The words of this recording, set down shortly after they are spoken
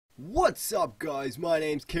What's up guys, my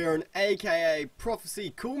name's Kieran aka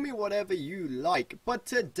Prophecy, call me whatever you like, but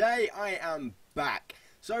today I am back.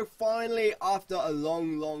 So finally, after a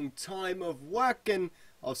long time of working,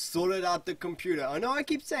 I've sorted out the computer. I know I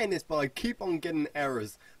keep saying this, but I keep on getting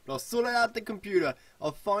errors. But I've sorted out the computer.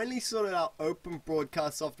 I've finally sorted out open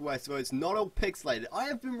broadcast software so it's not all pixelated. I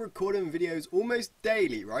have been recording videos almost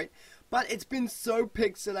daily, right? But it's been so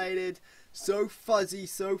pixelated, so fuzzy,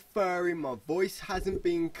 so furry, my voice hasn't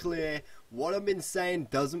been clear, what I've been saying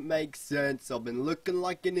doesn't make sense, I've been looking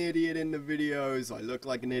like an idiot in the videos, I look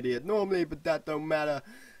like an idiot normally, but that don't matter,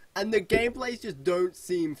 and the gameplays just don't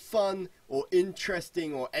seem fun, or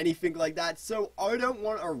interesting, or anything like that, so I don't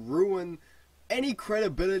want to ruin any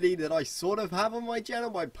credibility that I sort of have on my channel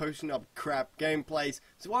by posting up crap gameplays,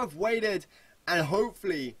 so I've waited, and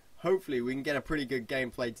hopefully we can get a pretty good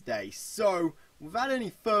gameplay today. So, without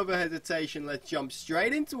any further hesitation, let's jump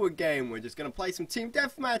straight into a game. We're just going to play some Team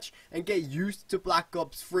Deathmatch and get used to Black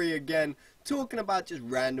Ops 3 again, talking about just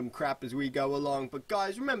random crap as we go along. But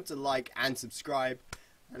guys, remember to like and subscribe,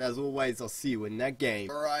 and as always, I'll see you in that game.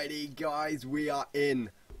 Alrighty guys, we are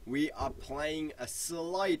in. We are playing a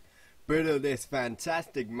slight bit of this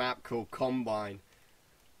fantastic map called Combine.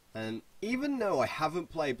 And even though I haven't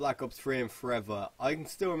played Black Ops 3 in forever, I can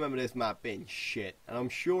still remember this map being shit. And I'm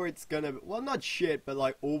sure it's gonna be, well, not shit, but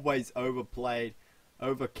like always overplayed,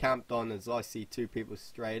 over-camped on, as I see two people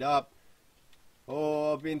straight up.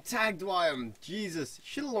 Oh, I've been tagged by them. Jesus,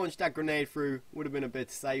 should have launched that grenade through, would have been a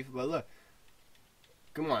bit safer, but look.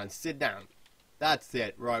 Come on, sit down. That's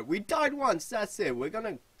it, right. We died once, that's it. We're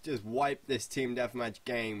gonna just wipe this Team Deathmatch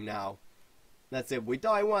game now. That's it, we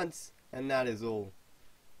die once, and that is all.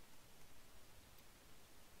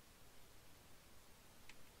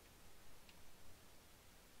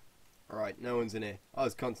 Alright, no one's in here. I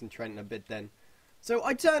was concentrating a bit then. So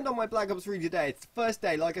I turned on my Black Ops 3 today. It's the first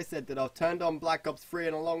day, like I said, that I've turned on Black Ops 3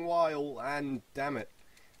 in a long while, and damn it.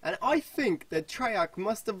 And I think that Treyarch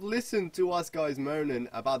must have listened to us guys moaning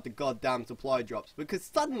about the goddamn supply drops, because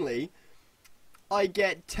suddenly I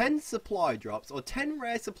get 10 supply drops, or 10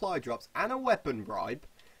 rare supply drops, and a weapon bribe,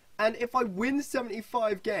 and if I win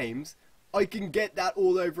 75 games, I can get that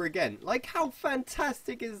all over again. Like, how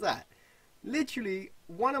fantastic is that? Literally,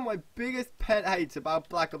 one of my biggest pet hates about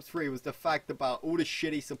Black Ops 3 was the fact about all the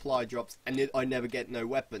shitty supply drops and I never get no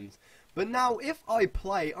weapons. But now, if I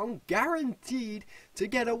play, I'm guaranteed to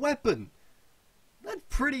get a weapon. That's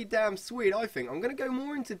pretty damn sweet, I think. I'm going to go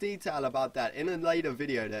more into detail about that in a later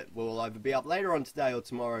video that will either be up later on today or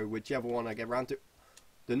tomorrow, whichever one I get around to.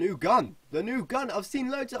 The new gun! The new gun! I've seen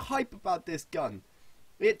loads of hype about this gun.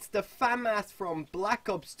 It's the FAMAS from Black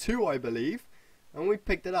Ops 2, I believe. And we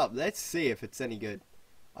picked it up. Let's see if it's any good.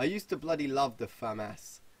 I used to bloody love the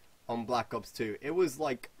FAMAS on Black Ops 2. It was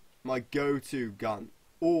like my go-to gun.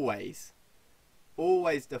 Always.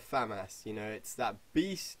 Always the FAMAS. You know, it's that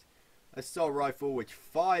beast assault rifle which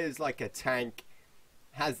fires like a tank.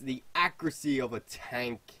 Has the accuracy of a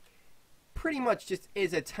tank. Pretty much just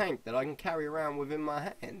is a tank that I can carry around within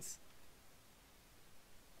my hands.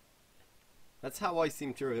 That's how I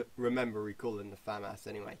seem to remember recalling the FAMAS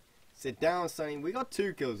anyway. Sit down, Sonny. We got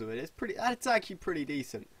 2 kills with it. That's actually pretty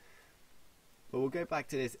decent. But we'll go back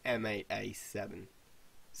to this M8A7.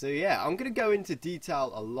 So yeah, I'm gonna go into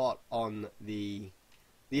detail a lot on the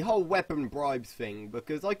whole weapon bribes thing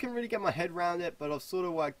because I couldn't really get my head around it, but I've sort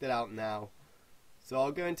of worked it out now. So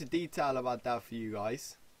I'll go into detail about that for you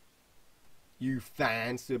guys. You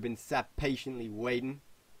fans who have been sat patiently waiting.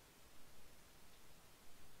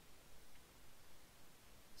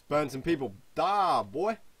 Let's burn some people. Da,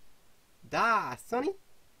 boy. Da, Sonny.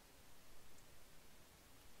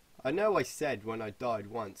 I know I said when I died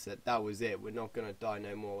once that was it. We're not going to die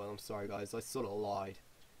no more. Well, I'm sorry, guys. I sort of lied.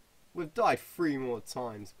 We've died 3 more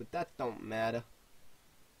times, but that don't matter.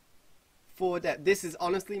 This is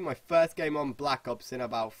honestly my first game on Black Ops in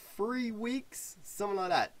about 3 weeks. Something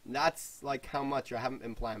like that. That's like how much I haven't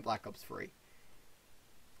been playing Black Ops 3.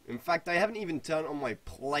 In fact, I haven't even turned on my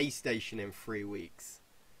PlayStation in 3 weeks.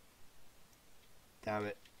 Damn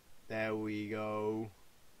it. There we go.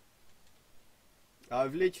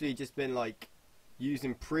 I've literally just been like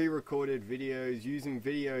using pre-recorded videos, using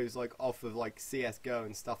videos like off of like CSGO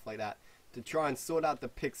and stuff like that to try and sort out the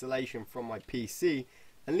pixelation from my PC.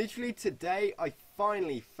 And literally today I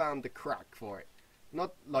finally found the crack for it.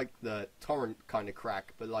 Not like the torrent kind of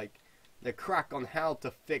crack, but like the crack on how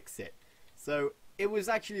to fix it. So it was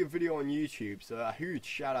actually a video on YouTube, so a huge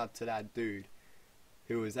shout out to that dude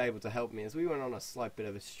who was able to help me as we went on a slight bit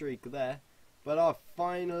of a streak there. But I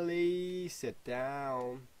finally sit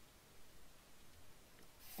down.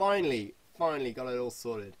 Finally got it all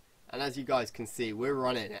sorted. And as you guys can see, we're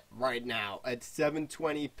running it right now at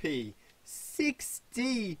 720p,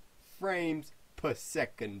 60 frames per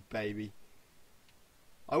second, baby.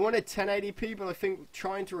 I wanted 1080p, but I think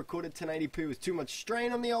trying to record at 1080p was too much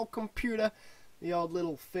strain on the old computer. The old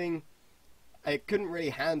little thing. It couldn't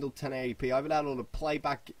really handle 1080p. I've had all the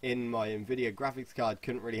playback in my Nvidia graphics card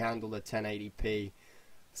couldn't really handle the 1080p.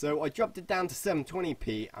 So I dropped it down to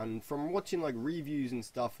 720p, and from watching like reviews and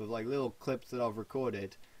stuff of like little clips that I've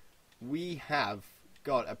recorded, we have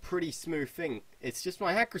got a pretty smooth thing. It's just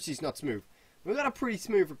my accuracy's not smooth. We've got a pretty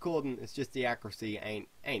smooth recording, it's just the accuracy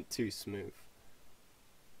ain't too smooth.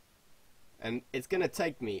 And it's gonna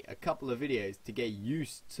take me a couple of videos to get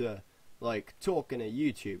used to like talking at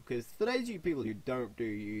YouTube, because for those of you people who don't do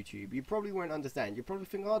YouTube, you probably won't understand. You probably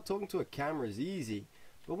think, oh, talking to a camera is easy.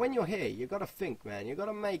 But when you're here, you gotta think, man. You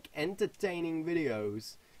gotta make entertaining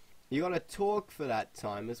videos. You gotta talk for that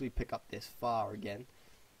time as we pick up this far again.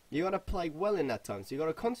 You gotta play well in that time, so you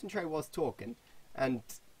gotta concentrate whilst talking. And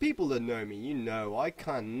people that know me, you know I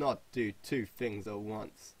cannot do two things at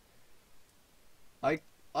once.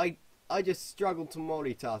 I just struggle to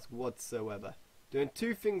multitask whatsoever. Doing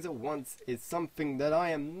two things at once is something that I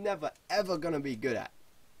am never ever gonna be good at.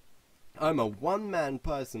 I'm a one-man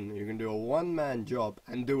person who can do a one-man job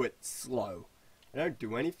and do it slow. I don't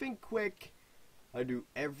do anything quick. I do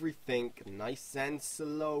everything nice and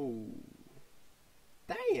slow.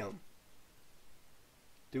 Damn.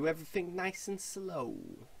 Do everything nice and slow.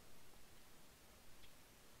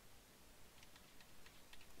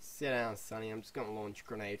 Sit down, Sonny. I'm just gonna launch a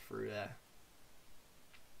grenade through there.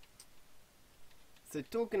 So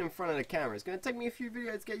talking in front of the camera is gonna take me a few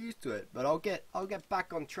videos to get used to it, but I'll get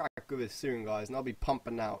back on track with it soon, guys, and I'll be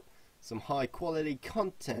pumping out some high quality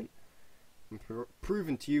content and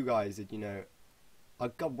proving to you guys that, you know, I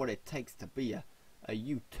got what it takes to be a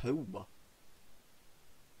YouTuber.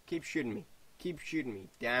 Keep shooting me. Keep shooting me.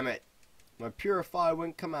 Damn it. My purifier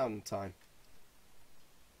won't come out in time.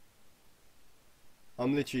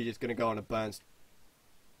 I'm literally just gonna go on a burn.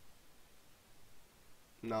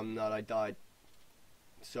 No, I'm not. I died.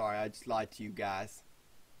 Sorry, I just lied to you guys.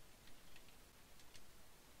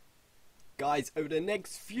 Guys, over the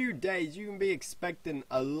next few days, you can be expecting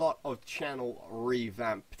a lot of channel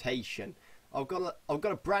revampation. I've got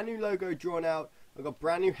a brand new logo drawn out. I've got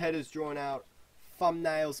brand new headers drawn out,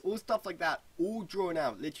 thumbnails, all stuff like that, all drawn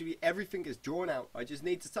out. Literally everything is drawn out. I just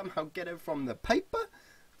need to somehow get it from the paper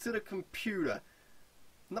to the computer.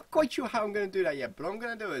 Not quite sure how I'm going to do that yet, but what I'm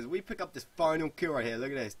going to do is we pick up this final kill right here.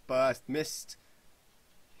 Look at this. Burst, missed,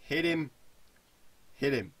 hit him,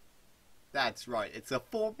 hit him. That's right. It's a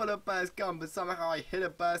 4-bullet burst gun, but somehow I hit a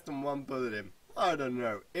burst and 1 bullet him. I don't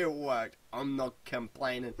know. It worked. I'm not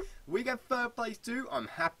complaining. We get 3rd place too. I'm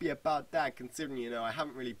happy about that, considering, you know, I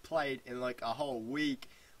haven't really played in like a whole week.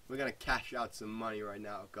 We're going to cash out some money right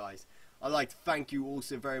now, guys. I'd like to thank you all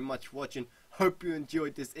so very much for watching. Hope you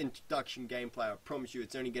enjoyed this introduction gameplay. I promise you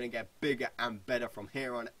it's only going to get bigger and better from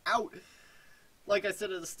here on out. Like I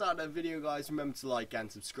said at the start of the video, guys, remember to like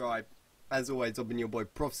and subscribe. As always, I've been your boy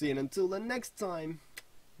Prophecy, and until the next time,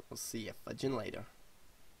 I'll see you fudging later.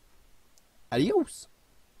 Adios.